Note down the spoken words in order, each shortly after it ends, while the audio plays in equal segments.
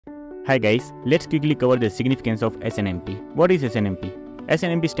Hi guys, let's quickly cover the significance of SNMP. What is SNMP?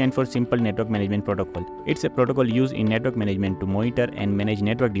 SNMP stands for Simple Network Management Protocol. It's a protocol used in network management to monitor and manage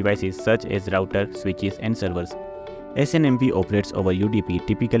network devices such as router, switches, and servers. SNMP operates over UDP,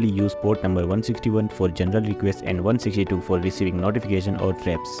 typically use port number 161 for general requests and 162 for receiving notification or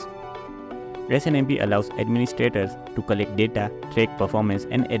traps. SNMP allows administrators to collect data, track performance,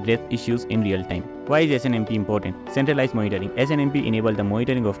 and address issues in real time. Why is SNMP important? Centralized monitoring. SNMP enables the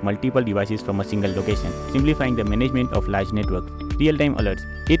monitoring of multiple devices from a single location, simplifying the management of large networks. Real-time alerts.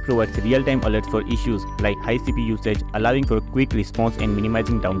 It provides real-time alerts for issues like high CPU usage, allowing for quick response and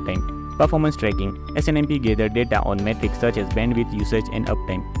minimizing downtime. Performance tracking. SNMP gathers data on metrics such as bandwidth usage and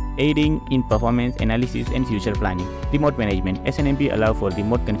uptime, aiding in performance analysis and future planning. Remote management. SNMP allows for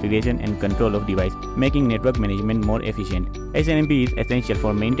remote configuration and control of device, making network management more efficient. SNMP is essential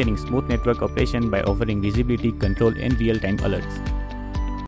for maintaining smooth network operation by offering visibility, control, and real-time alerts.